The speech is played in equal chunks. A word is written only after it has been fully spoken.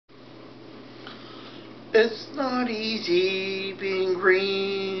It's not easy being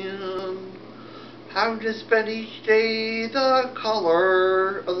green, having to spend each day the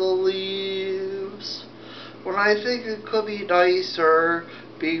color of the leaves. When I think it could be nicer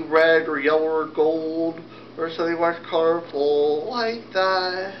being red or yellow or gold or something much colorful like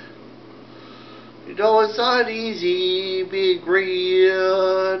that. You know, it's not easy being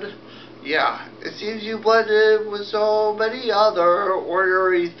green. Yeah, it seems you blended with so many other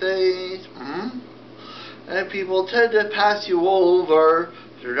ordinary things. And people tend to pass you over.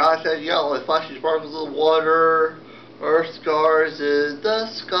 They're not that yellow, like flashing sparkles of water or stars in the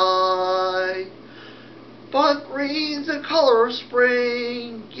sky. But green's the color of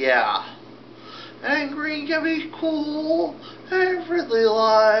spring, yeah. And green can be cool and friendly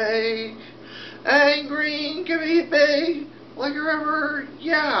like. And green can be big like a river,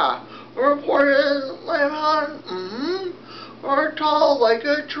 yeah. Or important like a mountain, or tall like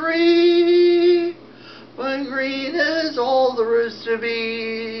a tree. When green is all there is to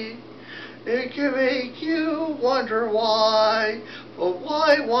be, it can make you wonder why. But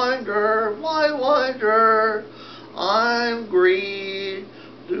why wonder, why wonder? I'm green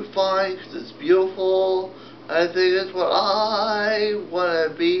to find 'cause it's beautiful. I think it's what I wanna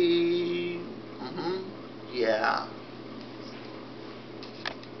be. Yeah.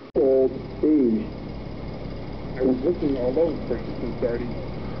 Old age. I was looking all over for you since already.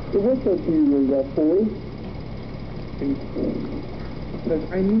 So what's up to you, that boy? Because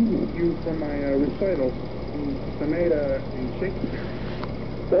I needed you for my recital in Sonata and Shakespeare.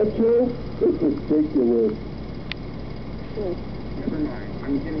 That's true? It's ridiculous. Never mind.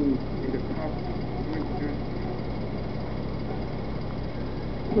 I'm getting into costume.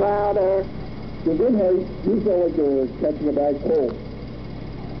 Louder. You did, hey, you sound like you're catching a bad cold.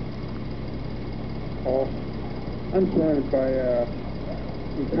 Oh, I'm surrounded by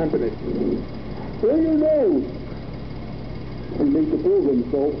incompetence. Where you know? We need to prove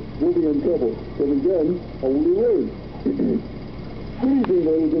himself. We'll be in trouble. Then again, only way. Good evening,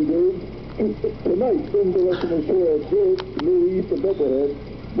 ladies and gentlemen. Tonight, film director and show at George, New East of Bubblehead,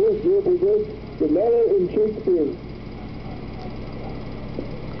 Bush represents Sonata and Shakespeare.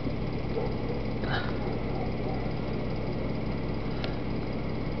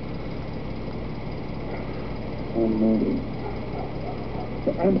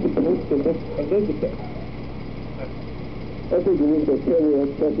 I'm supposed to look Elizabeth. I think it was that Kelly has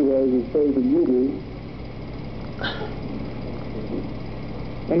specialized as far as you do.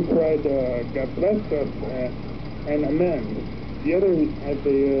 One cried, God bless us, and amen. The other, as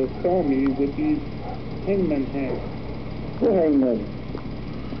they saw me with these hangman hands. What hangman?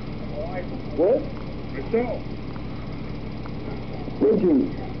 What? Myself. Reggie.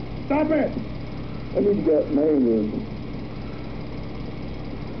 Stop it! I need to get married in.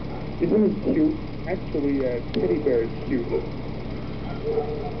 Isn't it cute? Actually, teddy bear is cute.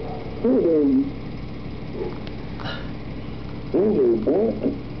 Really? What?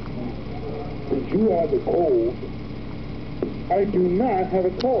 Did you have a cold? I do not have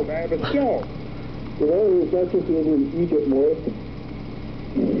a cold. I have a chill. Well, it's not just in Egypt more.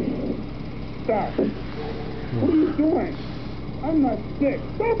 Stop. What are you doing? I'm not sick.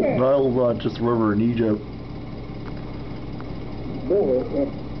 Stop it! Nile's not just a river in Egypt. No,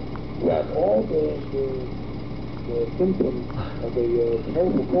 Got all the symptoms of a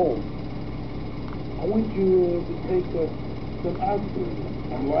terrible cold. I want you to take some aspirin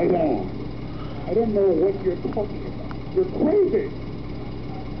and lie down. I don't know what you're talking about. You're crazy.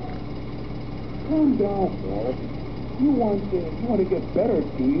 Calm down, Walt. You want to get better,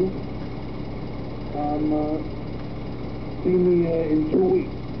 do you? See me in 2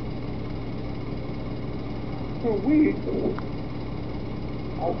 weeks. 2 weeks?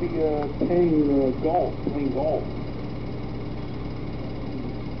 I'll be playing golf.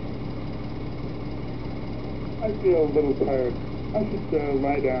 I feel a little tired. I should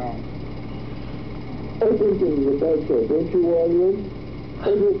lie down. I think this is a bad show, don't you, William? I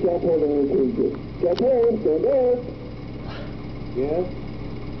just got hold of it. Capel, stand up. Yes?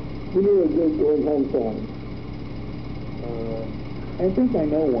 You know a good going home song. I think I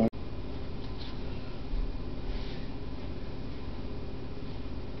know one.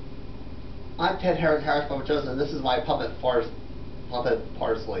 I'm Ted Harris from Joseph, and this is my puppet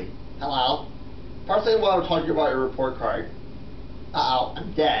Parsley. Hello? Parsley, I want to talk to you about your report card. Uh-oh,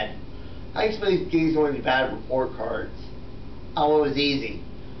 I'm dead. How do you explain getting so many bad report cards? Oh, it was easy.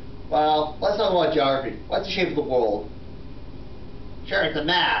 Well, let's talk about geography. What's the shape of the world? Sure, it's a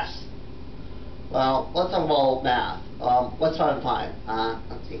mass. Well, let's talk about math. What's 5 and 5?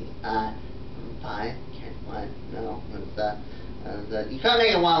 Let's see. 5, 1, no, it's You can't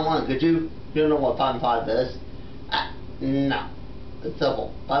make it 1-1, could you? You don't know what 5 and 5 is? No. It's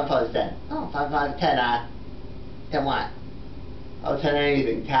simple. 5 and 5 is 10. Oh, 5 and 5 is 10, 10 what? Oh, 10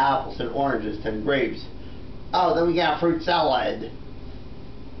 anything. 10 apples, 10 oranges, 10 grapes. Oh, then we got fruit salad.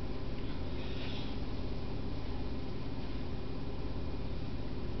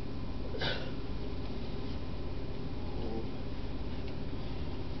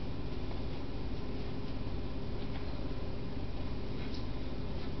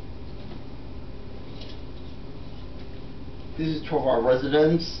 This is 12 our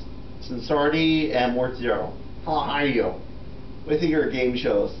residents, Sincerity, and Mort Zero. How are you? What do you think of your game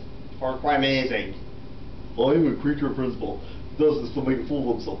shows? Are quite amazing. I'm a creature principal. He does this to make a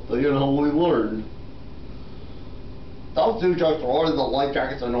fool of himself. You know how we learn. Those two jokes are always the life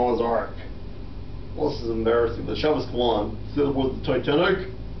jackets of Noah's Ark. Well, this is embarrassing, but the show must go on. Instead of with the Titanic?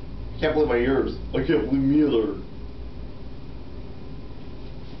 I can't believe my ears. I can't believe me either.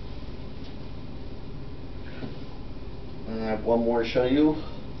 I have one more to show you.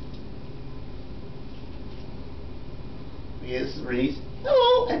 Yes, Reese.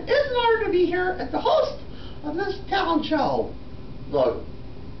 Hello, and it's an honor to be here as the host of this talent show. Look,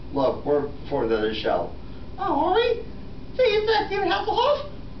 we're before the show. Oh, are we? See, is that David Hasselhoff?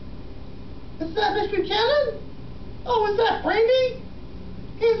 Is that Mr. Buchanan? Oh, is that Brandy?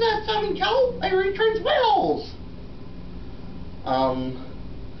 Is that Simon Cowell? I returns Wales.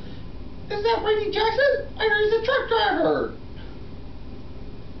 Is that Randy Jackson? I heard he's a truck driver.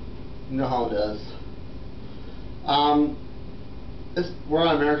 You know how it is. We're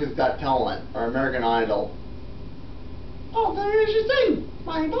on America's Got Talent, or American Idol. Oh, then you should sing.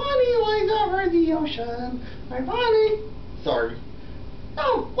 My body lies over the ocean. My body. Sorry.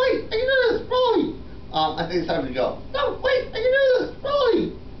 No, wait, I can do this. Rolly. I think it's time to go. No, wait, I can do this.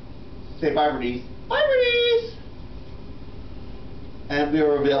 Rolly. Say bye, Bernice. Bye, Bernice. And we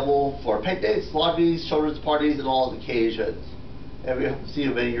are available for picnics, lodges, children's parties, and all occasions. And we hope to see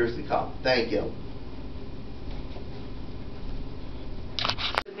you many years to come. Thank you.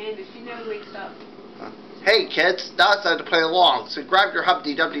 Amanda, she never wakes up. Hey kids, now it's time to play along. So grab your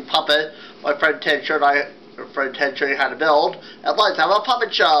Humpty Dumpty puppet. My friend Ted showed you how to build. And let's have a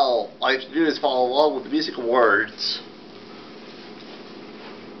puppet show. All you have to do is follow along with the musical words.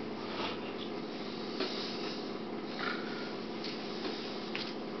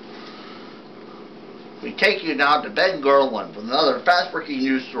 We take you now to Ben Garland with another fast-breaking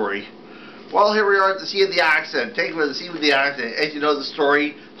news story. Well, here we are at the scene of the accident. Take you to the scene of the accident. As you know the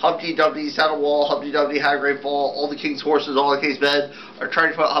story, Humpty Dumpty sat on a wall, Humpty Dumpty had a great fall, all the king's horses, all the king's men are trying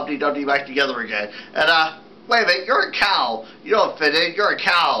to put Humpty Dumpty back together again. And, wait a minute, you're a cow. You don't fit in, you're a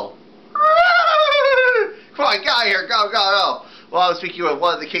cow. Come on, get out of here, go. Well, I'm speaking with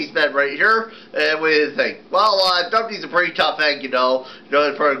one of the king's men right here, and what do you think? Well, Dumpty's a pretty tough egg, you know. You know,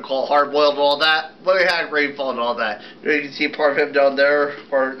 it's probably called hard-boiled and all that. But he had rainfall and all that. You can see part of him down there,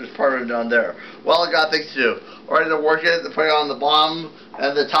 there's part of him down there. Well, I got things to do. Alright, they're working it, they're putting it on the bottom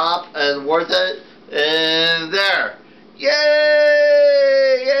and the top, and worth it, and there.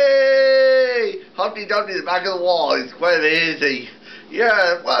 Yay! Yay! Humpty Dumpty is back of the wall. He's quite amazing.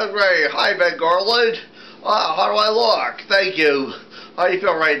 Yeah, well, great. Hi, Ben Garland. How do I look? Thank you. How do you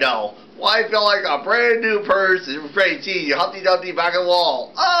feel right now? Well, I feel like a brand new person. Great seeing you. Humpty Dumpty back on the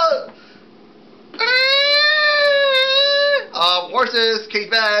wall. Horses,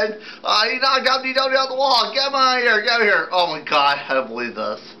 King's men. You knocked Humpty Dumpty on the wall. Get him out of here. Get out of here. Oh my God, I don't believe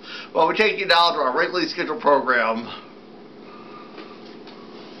this. Well, we take you now to our regularly scheduled program.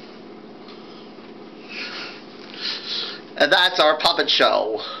 And that's our puppet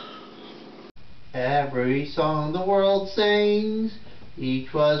show. Every song the world sings,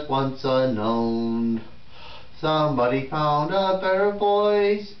 each was once unknown. Somebody found a better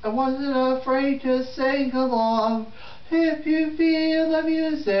voice and wasn't afraid to sing along. If you feel the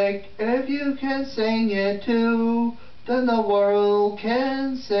music, and if you can sing it too, then the world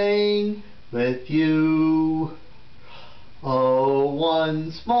can sing with you. Oh,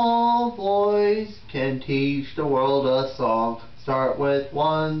 one small voice can teach the world a song. Start with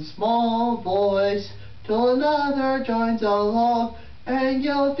one small voice till another joins along, and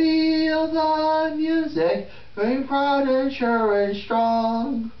you'll feel the music ring proud and sure and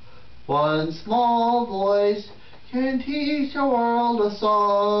strong. One small voice can teach the world a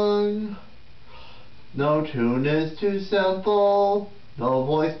song. No tune is too simple, no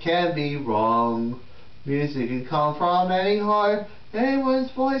voice can be wrong. Music can come from any heart,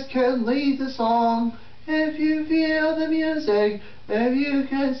 anyone's voice can lead the song. If you feel the music, if you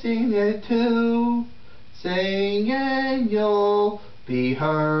can sing it too, sing and you'll be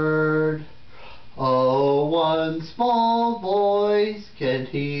heard. Oh, one small voice can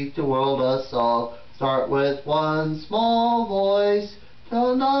teach the world a song. Start with one small voice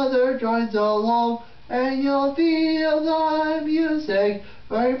till another joins along, and you'll feel the music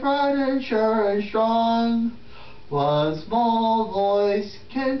very bright and sure and strong. One small voice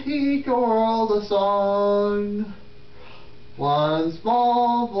can teach the world a song. One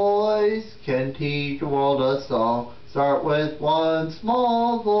small voice can teach the world a song. Start with one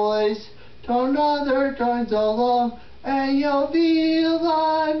small voice till another joins along, and you'll feel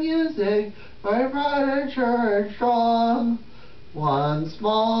the music very bright and sure and strong. One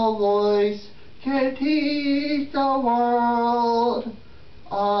small voice can teach the world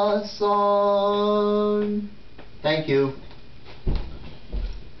a song. Thank you.